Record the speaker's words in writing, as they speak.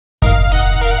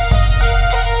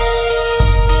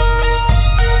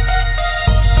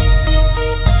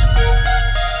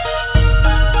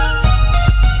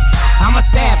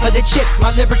for the chips. My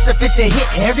lyrics are fit to hit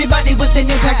everybody with an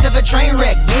impact of a train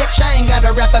wreck, bitch. I ain't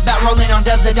gotta rap about rolling on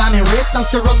dubs of diamond wrists. I'm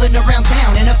still rolling around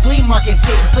town in a flea market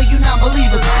fit. For you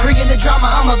non-believers, bringing the drama,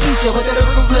 I'ma beat you with a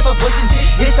lyrical clip of poison tip.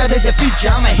 Inside of the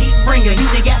future, I'm a heat bringer. You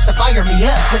the gas to fire me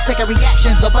up. The second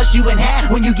reactions will bust you in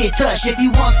half when you get touched. If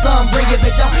you want some, bring it,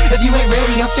 but don't. If you ain't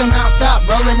ready, I'm still non-stop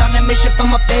rolling on a mission for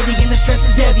my baby, and the stress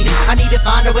is heavy. I need to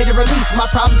find a way to release. My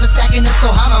problems are stacking up so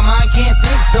high, my mind can't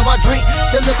think. So I drink,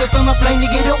 still looking for my plane to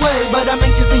get away, but I'm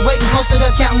anxiously waiting, posted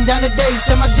up, counting down the days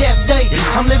to my death date.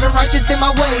 I'm living righteous in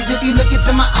my ways. If you look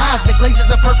into my eyes, the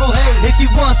glazes are purple haze. If you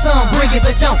want some, bring it,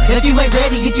 but don't. If you ain't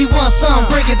ready, if you want some,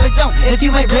 bring it, but don't. If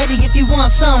you ain't ready, if you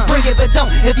want some, bring it, but don't.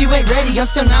 If you ain't ready, I'm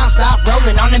still non-stop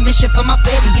rolling on a mission for my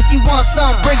fatty. If you want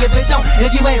some, bring it, but don't.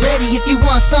 If you ain't ready, if you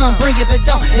want some, bring it, but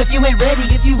don't. If you ain't ready,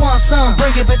 if you want some,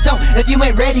 bring it, but don't. If you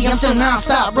ain't ready, I'm still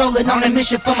non-stop rolling on a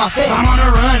mission for my fatty. I'm on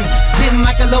a run, spitting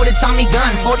like a loaded Tommy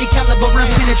gun. 40 caliber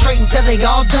rounds penetrating till they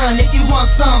all done. If you want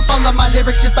some, follow my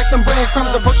lyrics just like some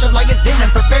breadcrumbs. Approach it like it's denim,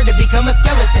 prepare to become a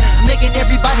skeleton, making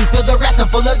everybody feel the wrath. I'm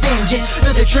full of vengeance.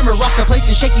 Feel the tremor rock the place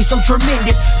and shake you so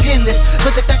tremendous. Pinless,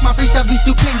 but the fact my freestyles be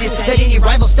stupendous. That any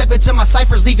rival step into my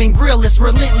ciphers, leaving grillless,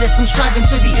 relentless. I'm striving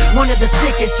to be one of the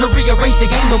sickest, to rearrange the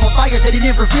game with more fire that it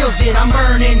never feels that I'm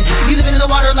burning. You living in the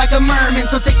water like a merman,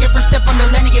 so take your first step on the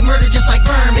land and get murdered just like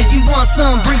vermin. If you want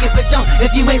some, bring it, but don't.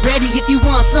 If you ain't ready, if you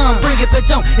want some, bring it, but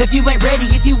don't. If you ain't ready,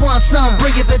 if you want some,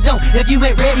 bring it, but don't. If you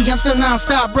ain't ready, I'm still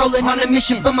non-stop rolling on a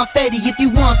mission for my fatty. If you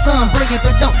want some, bring it,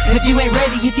 but don't. If you ain't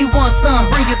ready, if you want some,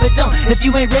 bring it, but don't. If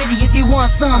you ain't ready, if you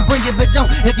want some, bring it, but don't.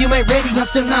 If you ain't ready, I'm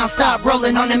still non-stop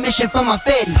rolling on a mission for my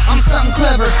fatty. I'm something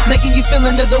clever, making you feel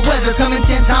under the weather, coming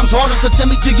 10 times harder, so tell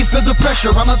me, do you feel the pressure?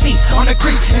 I'm a beast on a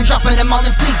creek and dropping them all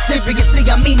in fleets. Seriously,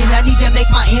 I mean it, I need to make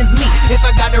my ends meet. If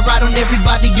I gotta ride on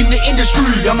everybody in the industry,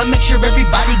 I'ma make sure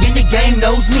everybody in the game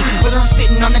knows me. Whether I'm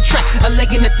spitting on the track, a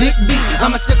leg in a thick beat,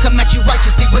 I'ma still come at you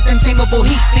righteously with untamable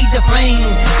heat. Feed the flame,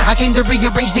 I came to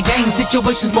rearrange the game.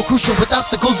 Situations more crucial with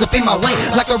obstacles up in my way,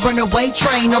 like a runaway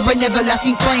train or an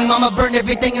everlasting flame. I'ma burn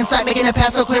everything inside, making a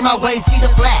path so clear my way. See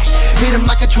the flash, hit him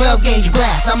like a 12-gauge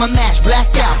blast. I'ma mash,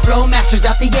 blacked out, flow masters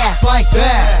out the ass like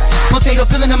that. Potato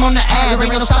filling them on the ad,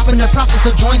 ain't no stopping the process,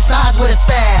 so join sides with a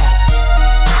sass.